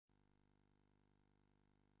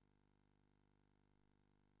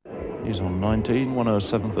He's on 19,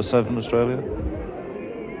 107 for 7, Australia.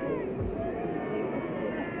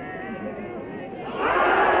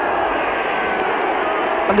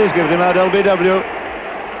 And he's given him out LBW.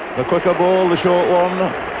 The quicker ball, the short one,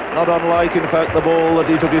 not unlike, in fact, the ball that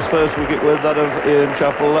he took his first wicket with, that of Ian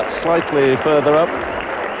Chappell. That's slightly further up.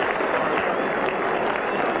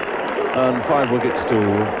 And 5 wickets to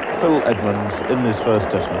Phil Edmonds in his first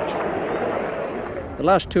Test match. The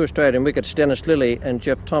last 2 Australian wickets, Dennis Lillee and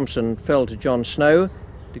Jeff Thomson, fell to John Snow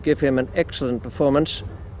to give him an excellent performance.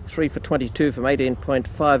 3 for 22 from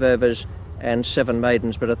 18.5 overs and 7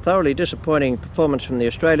 maidens, but a thoroughly disappointing performance from the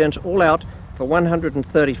Australians, all out for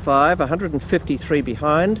 135, 153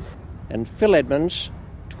 behind, and Phil Edmonds,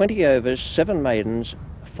 20 overs, 7 maidens,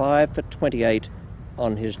 5 for 28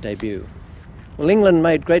 on his debut. Well, England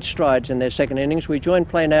made great strides in their second innings. We join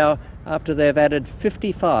play now after they've added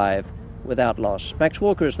 55 without loss. Max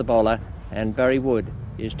Walker is the bowler and Barry Wood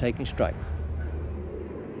is taking strike.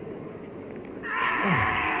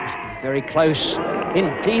 Must be very close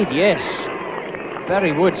indeed, yes.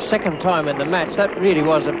 Barry Wood's second time in the match. That really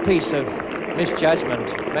was a piece of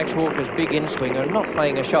misjudgment. Max Walker's big in-swinger not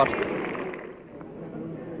playing a shot.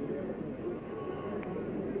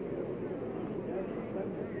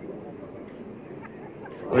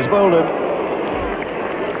 Well, he's bowled him.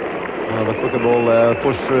 The quicker ball there,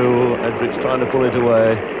 pushed through. Edrich trying to pull it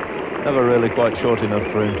away. Never really quite short enough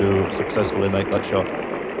for him to successfully make that shot.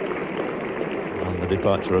 And the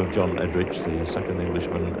departure of John Edrich, the second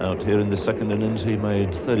Englishman out here in the second innings. He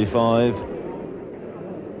made 35.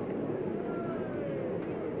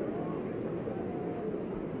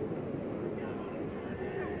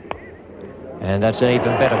 And that's an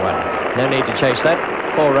even better one. No need to chase that.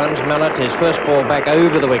 4 runs. Mallett, his first ball back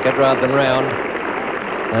over the wicket rather than round.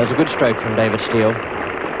 That was a good stroke from David Steele.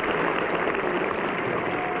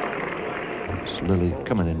 It's Lillee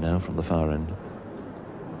coming in now from the far end.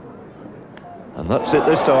 And that's it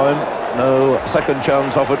this time. No second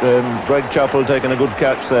chance offered to him. Greg Chappell taking a good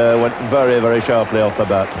catch there. Went very, very sharply off the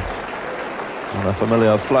bat. And a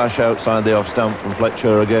familiar flash outside the off stump from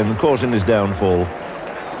Fletcher again, causing his downfall.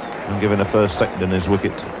 And giving a first second in his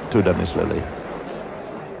wicket to Dennis Lillee.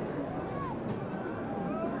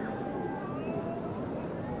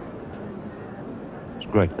 It's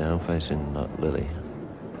Greg now facing Lillee.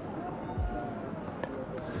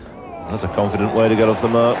 That's a confident way to get off the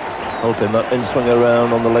mark. Helping that in-swing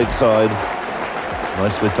around on the leg side.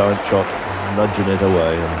 Nicely timed shot, nudging it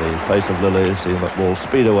away. And the pace of Lillee, seeing that ball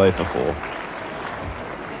speed away for 4.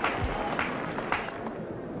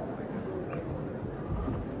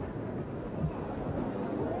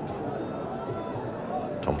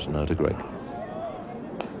 Thompson now to Greg.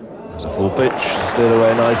 There's a full pitch, steered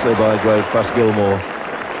away nicely by Greg past Gilmore.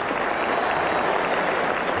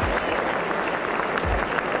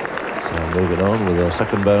 So moving on with a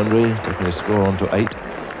second boundary, taking his score on to 8.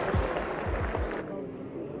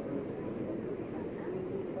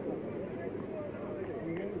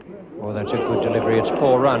 Well, that's a good delivery. It's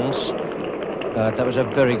 4 runs. But that was a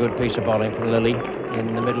very good piece of bowling from Lillee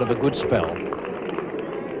in the middle of a good spell.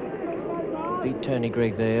 Beat Tony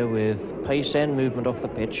Greig there with pace and movement off the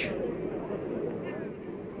pitch.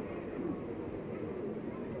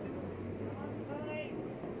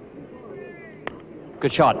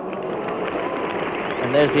 Good shot.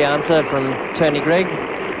 And there's the answer from Tony Greig.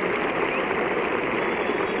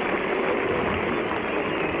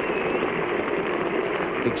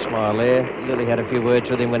 Big smile there. Lillee had a few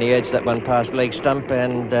words with him when he edged that one past leg stump,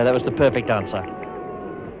 and that was the perfect answer.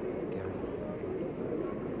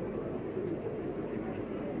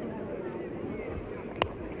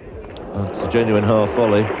 It's a genuine half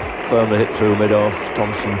volley, firmly hit through mid-off.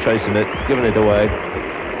 Thompson chasing it, giving it away.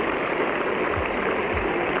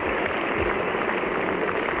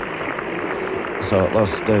 So at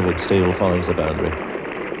last David Steele finds the boundary.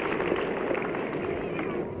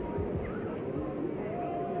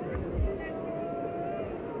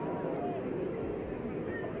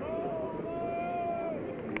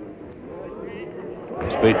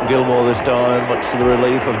 He's beaten Gilmore this time, much to the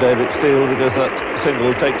relief of David Steele, because that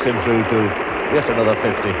single takes him through to yet another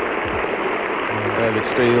 50. And David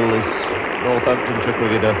Steele is Northamptonshire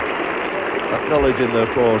cricketer, acknowledging the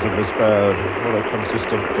applause of this crowd. What a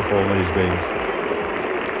consistent performer he's been.